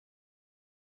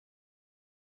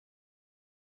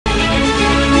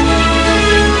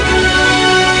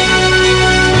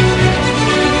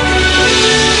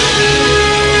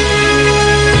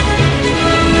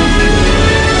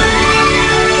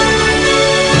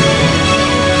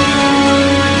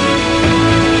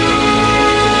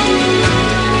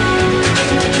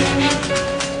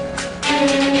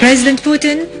President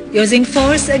Putin using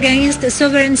force against a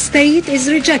sovereign state is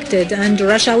rejected, and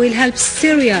Russia will help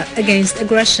Syria against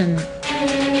aggression.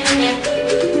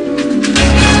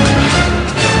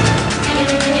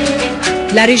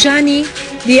 Larijani,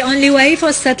 the only way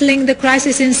for settling the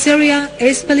crisis in Syria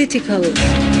is political.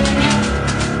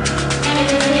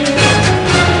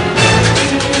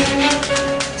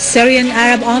 Syrian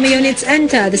Arab army units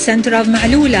enter the center of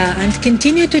Ma'lula and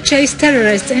continue to chase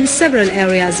terrorists in several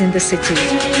areas in the city.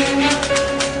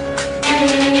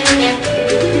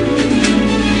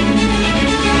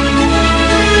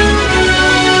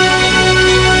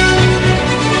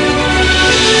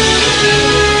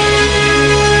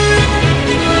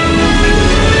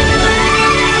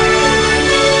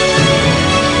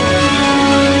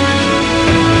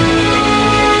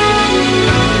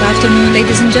 Good afternoon,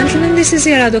 ladies and gentlemen. This is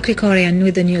Irado Krikorian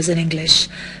with the news in English.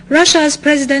 Russia's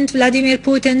President Vladimir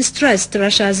Putin stressed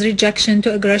Russia's rejection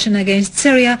to aggression against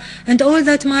Syria and all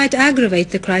that might aggravate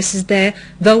the crisis there,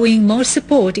 vowing more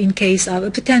support in case of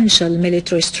a potential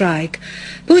military strike.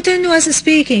 Putin was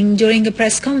speaking during a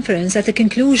press conference at the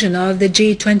conclusion of the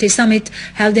G20 summit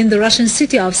held in the Russian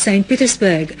city of St.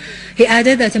 Petersburg. He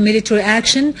added that a military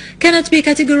action cannot be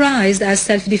categorized as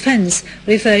self-defense,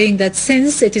 referring that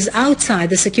since it is outside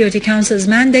the Security Council's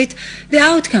mandate, the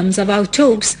outcomes of our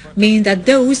talks mean that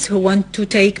those who want to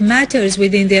take matters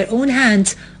within their own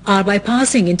hands are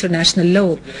bypassing international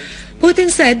law. Putin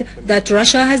said that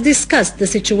Russia has discussed the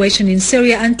situation in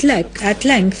Syria at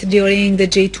length during the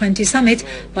G20 summit,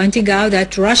 pointing out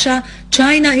that Russia,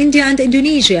 China, India and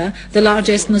Indonesia, the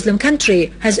largest Muslim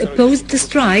country, has opposed the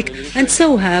strike, and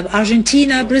so have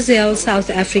Argentina, Brazil, South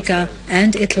Africa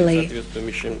and Italy.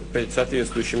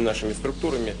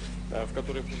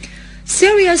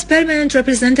 Syria's permanent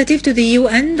representative to the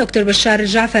UN, Dr. Bashar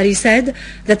Jafari, said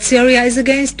that Syria is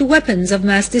against weapons of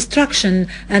mass destruction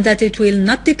and that it will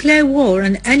not declare war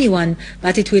on anyone,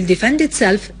 but it will defend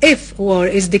itself if war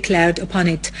is declared upon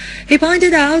it. He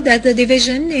pointed out that the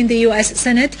division in the US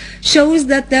Senate shows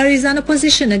that there is an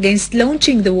opposition against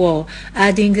launching the war,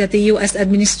 adding that the US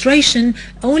administration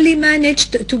only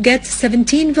managed to get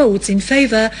 17 votes in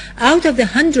favor out of the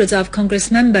hundreds of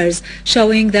Congress members,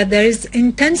 showing that there is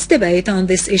intense debate on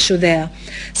this issue there.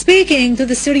 Speaking to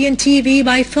the Syrian TV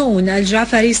by phone,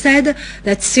 al-Jafari said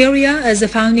that Syria, as a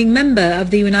founding member of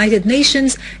the United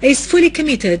Nations, is fully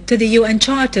committed to the UN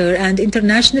Charter and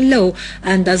international law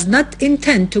and does not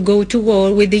intend to go to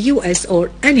war with the US or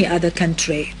any other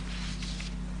country.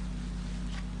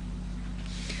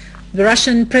 The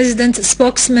Russian president's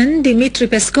spokesman, Dmitry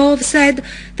Peskov, said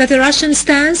that the Russian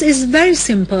stance is very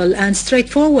simple and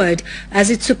straightforward, as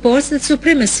it supports the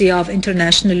supremacy of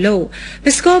international law.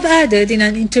 Peskov added in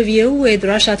an interview with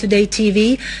Russia Today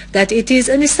TV that it is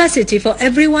a necessity for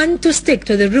everyone to stick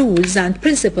to the rules and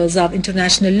principles of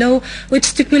international law, which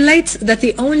stipulates that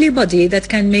the only body that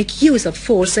can make use of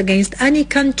force against any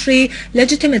country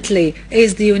legitimately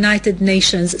is the United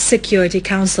Nations Security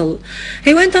Council.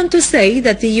 He went on to say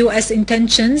that the US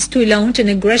intentions to launch an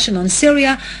aggression on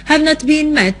Syria have not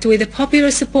been met with popular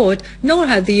support, nor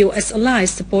have the US allies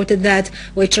supported that,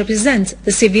 which represents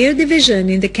the severe division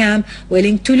in the camp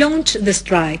willing to launch the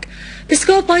strike.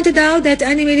 Peskov pointed out that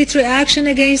any military action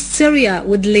against Syria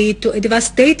would lead to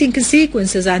devastating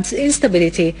consequences and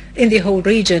instability in the whole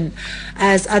region.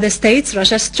 As other states,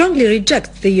 Russia strongly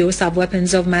rejects the use of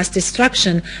weapons of mass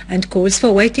destruction and calls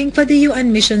for waiting for the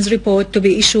UN mission's report to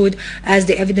be issued, as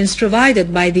the evidence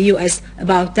provided by the US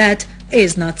about that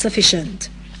is not sufficient.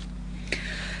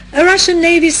 A Russian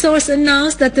Navy source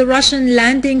announced that the Russian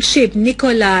landing ship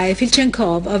Nikolai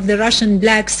Filchenkov of the Russian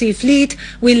Black Sea Fleet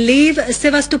will leave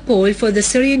Sevastopol for the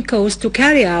Syrian coast to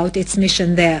carry out its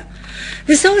mission there.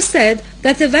 The source said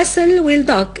that the vessel will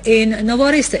dock in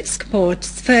Novorossiysk port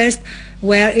first,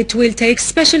 where it will take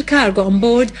special cargo on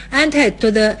board and head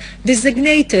to the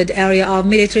designated area of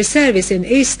military service in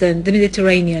eastern the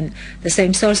Mediterranean. The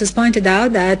same sources pointed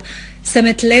out that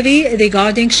Semet Levy, the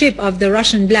guarding ship of the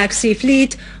Russian Black Sea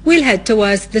Fleet, will head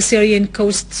towards the Syrian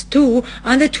coast too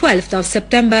on the 12th of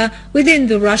September within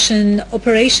the Russian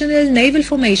operational naval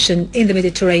formation in the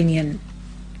Mediterranean.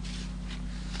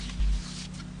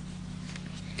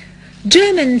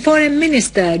 German Foreign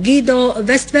Minister Guido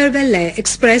Westerwelle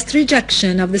expressed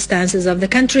rejection of the stances of the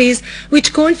countries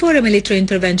which call for a military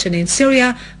intervention in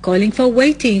Syria, calling for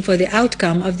waiting for the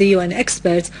outcome of the UN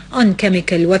experts on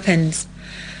chemical weapons.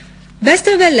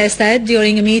 Westerwelle said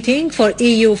during a meeting for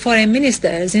EU foreign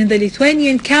ministers in the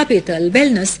Lithuanian capital,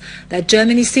 Vilnius, that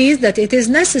Germany sees that it is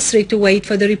necessary to wait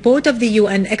for the report of the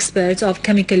UN experts of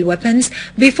chemical weapons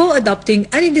before adopting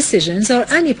any decisions or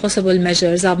any possible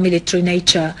measures of military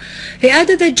nature. He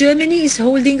added that Germany is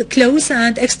holding close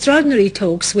and extraordinary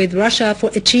talks with Russia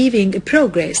for achieving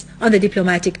progress on the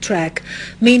diplomatic track.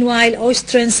 Meanwhile,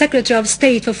 Austrian Secretary of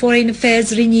State for Foreign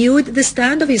Affairs renewed the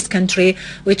stand of his country,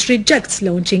 which rejects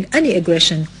launching any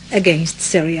aggression against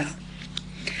Syria.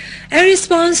 In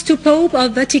response to Pope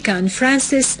of Vatican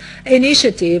Francis'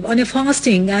 initiative on a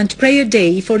fasting and prayer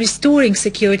day for restoring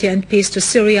security and peace to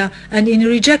Syria and in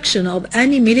rejection of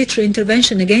any military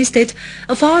intervention against it,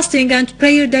 a fasting and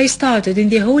prayer day started in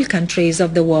the whole countries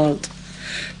of the world.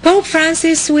 Pope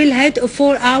Francis will head a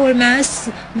 4-hour Mass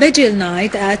vigil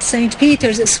night at St.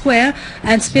 Peter's Square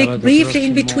and speak briefly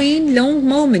in between long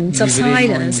moments of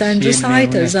silence and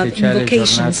recitals of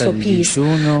invocations for peace.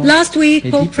 Last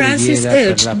week, Pope Francis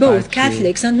urged both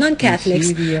Catholics and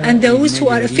non-Catholics and those who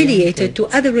are affiliated to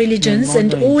other religions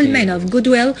and all men of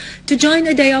goodwill to join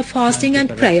a day of fasting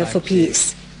and prayer for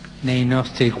peace.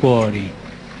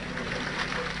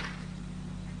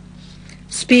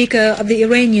 Speaker of the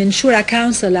Iranian Shura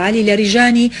Council, Ali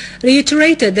Larijani,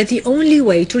 reiterated that the only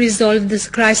way to resolve this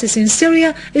crisis in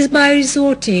Syria is by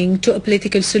resorting to a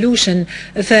political solution,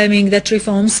 affirming that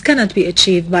reforms cannot be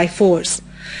achieved by force.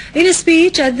 In a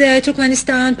speech at the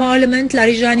Turkmenistan parliament,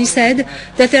 Larijani said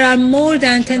that there are more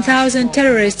than 10,000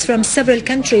 terrorists from several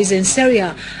countries in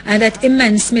Syria and that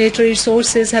immense military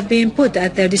resources have been put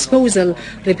at their disposal,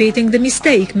 repeating the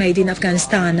mistake made in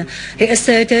Afghanistan. He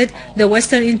asserted the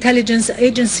Western intelligence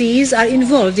agencies are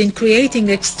involved in creating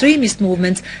extremist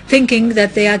movements, thinking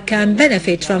that they can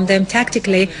benefit from them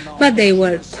tactically, but they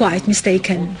were quite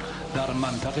mistaken.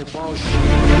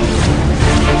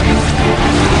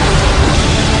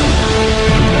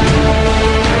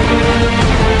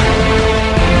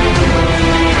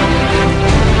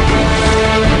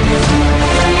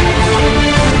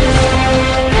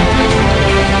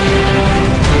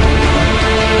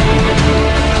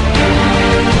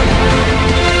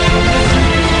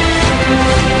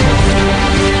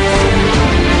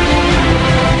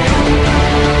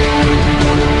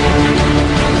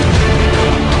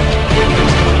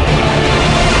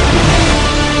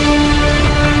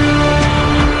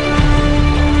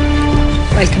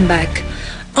 Welcome back.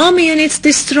 Army units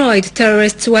destroyed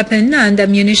terrorists' weapon and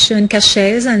ammunition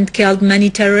caches and killed many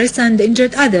terrorists and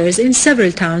injured others in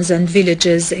several towns and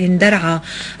villages in Daraa.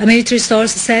 A military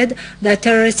source said that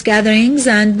terrorist gatherings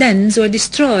and dens were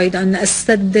destroyed on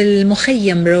al-Assad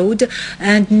al-Mukhayyam road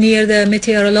and near the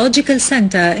meteorological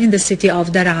center in the city of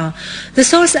Daraa. The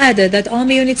source added that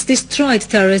army units destroyed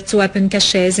terrorist weapon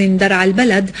caches in Daraa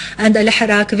al-Balad and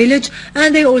al-Harak village,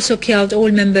 and they also killed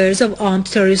all members of armed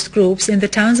terrorist groups in the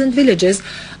towns and villages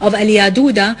of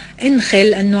Al-Yaduda,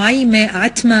 Inkhil, Al-Nuaime,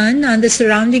 Atman and the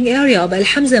surrounding area of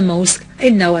Al-Hamza Mosque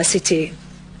in Nawa city.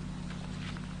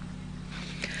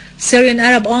 Syrian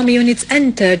Arab army units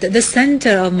entered the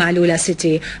center of Ma'lula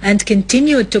city and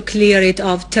continued to clear it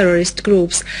of terrorist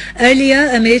groups. Earlier,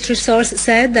 a military source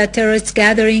said that terrorist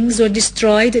gatherings were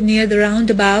destroyed near the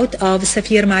roundabout of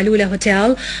Safir Ma'lula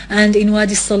Hotel and in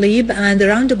Wadi Salib and the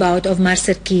roundabout of Mar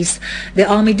Serkis. The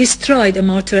army destroyed a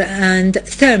mortar and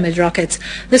thermal rockets.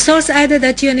 The source added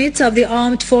that units of the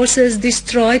armed forces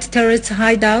destroyed terrorist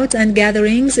hideouts and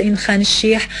gatherings in Khan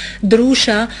Sheikh,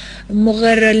 Drusha,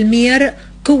 Mughar al-Mir,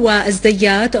 Kuwa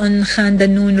Azdayat on Khan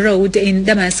Danoun Road in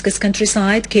Damascus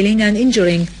countryside, killing and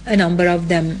injuring a number of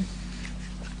them.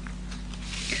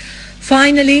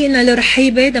 Finally, in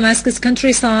Al-Rahibe, Damascus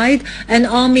countryside, an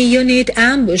army unit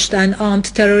ambushed an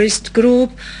armed terrorist group,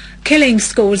 killing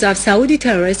scores of Saudi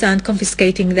terrorists and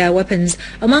confiscating their weapons.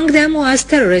 Among them was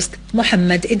terrorist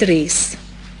Muhammad Idris.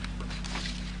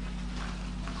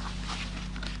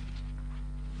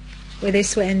 With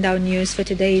this, we end our news for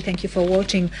today. Thank you for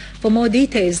watching. For more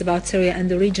details about Syria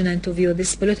and the region and to view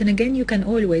this bulletin again, you can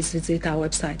always visit our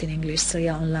website in English,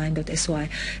 syriaonline.sy.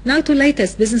 Now to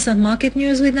latest business and market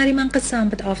news with Nariman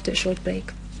Qassam, but after a short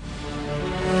break.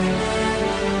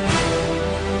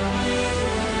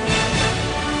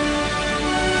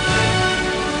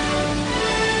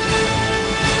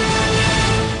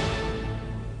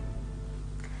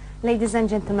 Ladies and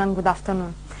gentlemen, good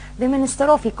afternoon. The Minister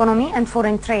of Economy and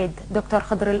Foreign Trade, Dr.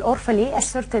 Khadr al-Orfali,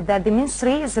 asserted that the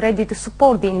Ministry is ready to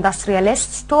support the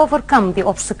industrialists to overcome the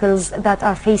obstacles that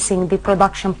are facing the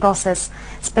production process,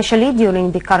 especially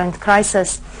during the current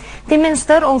crisis. The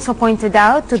Minister also pointed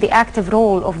out to the active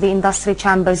role of the Industry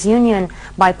Chambers Union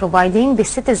by providing the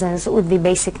citizens with the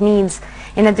basic needs,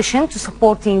 in addition to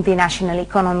supporting the national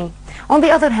economy. On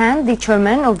the other hand, the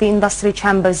chairman of the Industry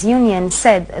Chambers Union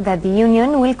said that the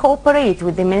union will cooperate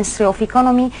with the Ministry of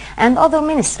Economy and other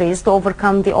ministries to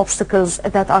overcome the obstacles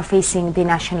that are facing the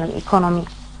national economy.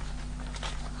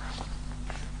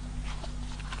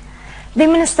 The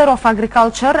Minister of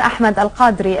Agriculture, Ahmed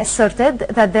Al-Qadri, asserted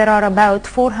that there are about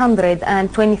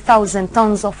 420,000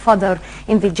 tons of fodder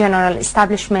in the general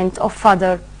establishment of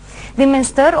fodder. The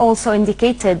Minister also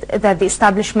indicated that the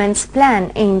establishment's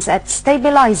plan aims at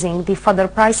stabilizing the fodder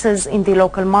prices in the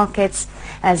local markets,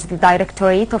 as the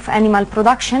Directorate of Animal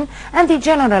Production and the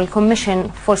General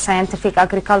Commission for Scientific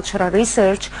Agricultural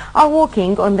Research are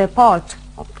working on their part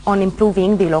on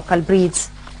improving the local breeds.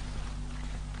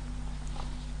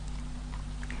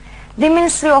 The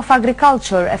Ministry of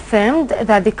Agriculture affirmed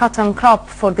that the cotton crop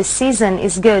for this season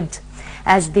is good,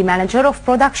 as the manager of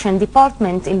production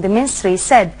department in the ministry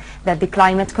said that the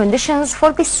climate conditions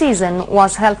for this season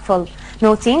was helpful,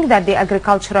 noting that the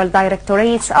agricultural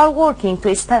directorates are working to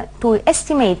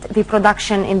estimate the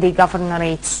production in the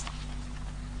governorates.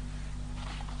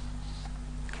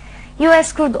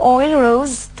 U.S. crude oil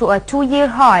rose to a two-year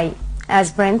high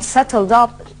as Brent settled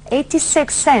up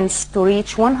 86 cents to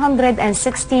reach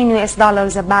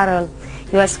 $116 a barrel.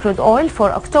 U.S. crude oil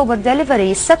for October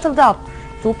delivery settled up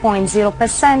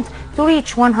 2.0% to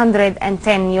reach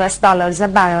 $110 a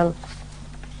barrel.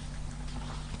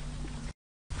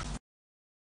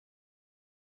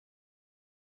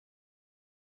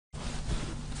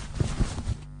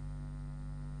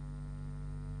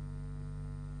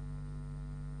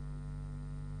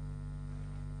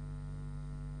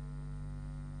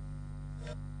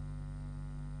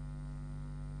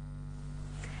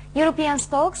 European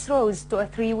stocks rose to a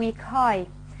three-week high,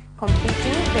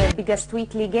 completing their biggest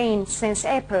weekly gain since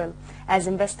April, as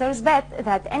investors bet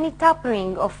that any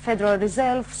tapering of Federal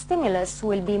Reserve stimulus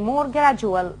will be more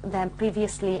gradual than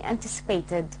previously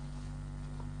anticipated.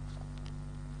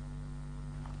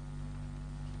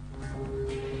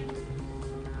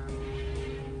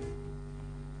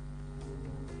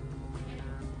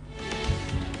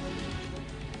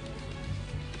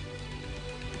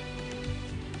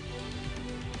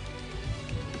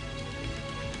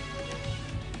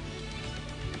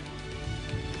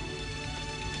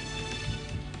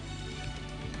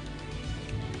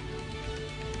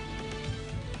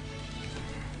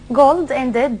 Gold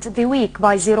ended the week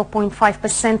by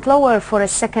 0.5% lower for a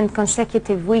second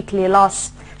consecutive weekly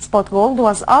loss. Spot gold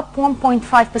was up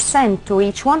 1.5% to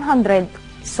reach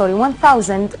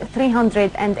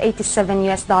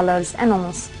 $1,387 an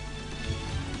ounce.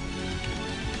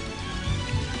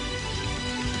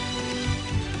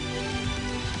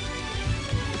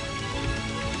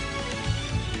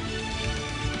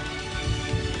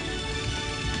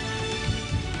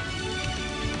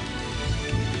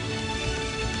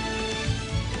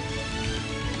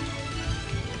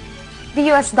 The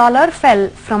US dollar fell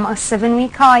from a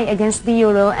 7-week high against the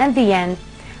euro and the yen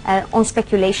on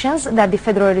speculations that the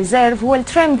Federal Reserve will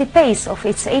trim the pace of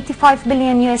its $85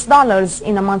 billion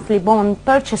in a monthly bond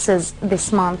purchases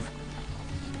this month.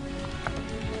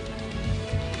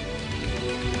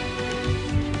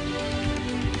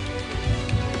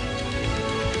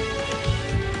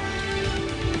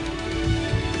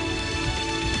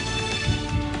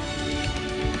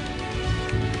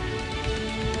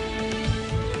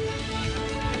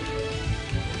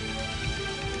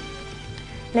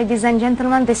 Ladies and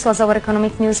gentlemen, this was our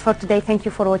economic news for today. Thank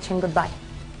you for watching. Goodbye.